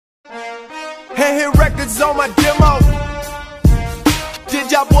can't hit records on my demo. Did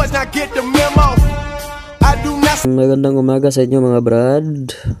y'all boys not get the memo? I do not. Magandang umaga sa inyo mga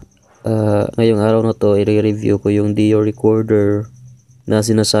brad. Ngayong araw na to, i-review ko yung Dio recorder na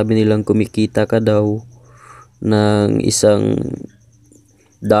sinasabi nilang kumikita ka daw ng $1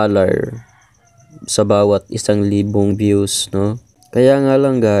 sa bawat 1,000 views, no? Kaya nga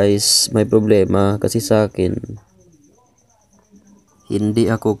lang guys, may problema kasi sa akin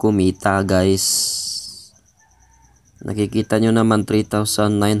hindi ako kumita guys. Nakikita nyo naman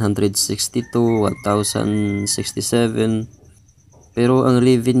 3,962, 1,067. Pero ang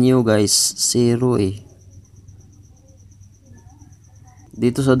revenue guys, 0 eh.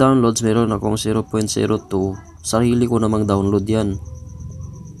 Dito sa downloads meron akong 0.02. Sarili ko namang download yan.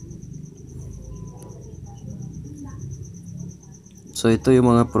 So ito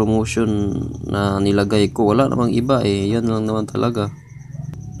yung mga promotion na nilagay ko. Wala namang iba eh. Yan lang naman talaga.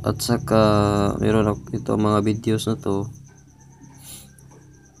 At saka meron ako ito mga videos na to.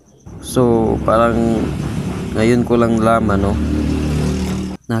 So parang ngayon ko lang laman, no.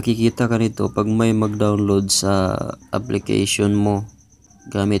 Nakikita ka nito pag may mag-download sa application mo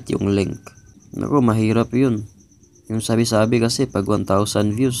gamit yung link. Naku, mahirap yun. Yung sabi-sabi kasi pag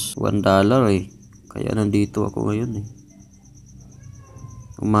 1,000 views, $1 eh. Kaya nandito ako ngayon eh.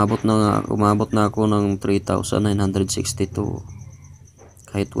 Umabot na ako ng 3,962.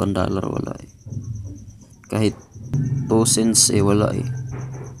 Kahit $1 wala eh. Kahit 2 cents eh wala eh.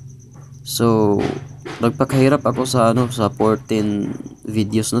 So nagpakahirap ako sa sa 14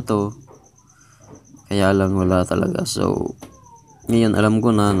 videos na to. Kaya lang wala talaga. So ngayon alam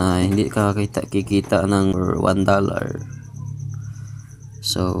ko na hindi kikita ng $1.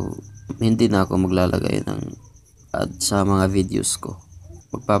 So hindi na ako maglalagay ng ad sa mga videos ko.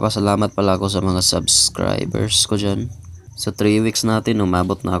 Magpapasalamat pala ako sa mga subscribers ko dyan. Sa 3 weeks natin,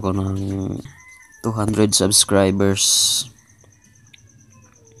 umabot na ako ng 200 subscribers.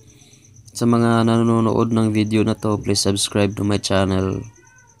 Sa mga nanonood ng video na to, please subscribe to my channel.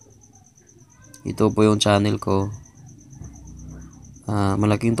 Ito po yung channel ko.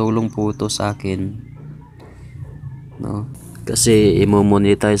 Malaking tulong po ito sa akin, no? Kasi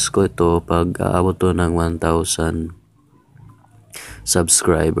imo-monetize ko ito pag aabot to ng 1,000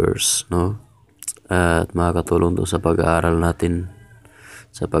 subscribers, no? At makakatulong to sa pag-aaral natin,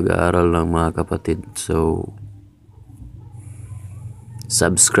 sa pag-aaral ng mga kapatid. So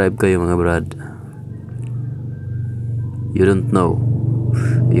subscribe kayo mga brad. You don't know,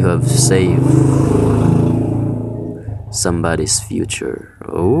 you have saved somebody's future.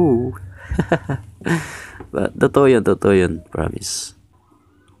 Oh. But totoo yan, promise.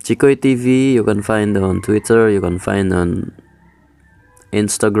 Chikoy TV, you can find on Twitter, you can find on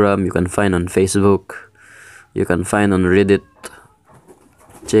Instagram, you can find on Facebook, you can find on Reddit.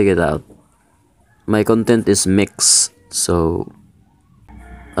 Check it out. My content is mixed, so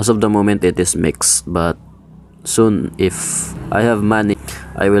as of the moment it is mixed, but soon if I have money,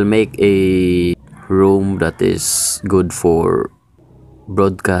 I will make a room that is good for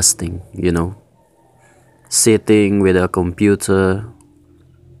broadcasting, you know, sitting with a computer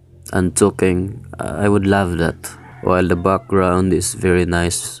and talking. I would love that. While the background is very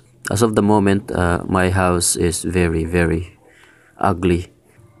nice. As of the moment, my house is very, very ugly.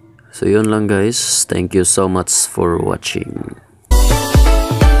 So yun lang guys. Thank you so much for watching.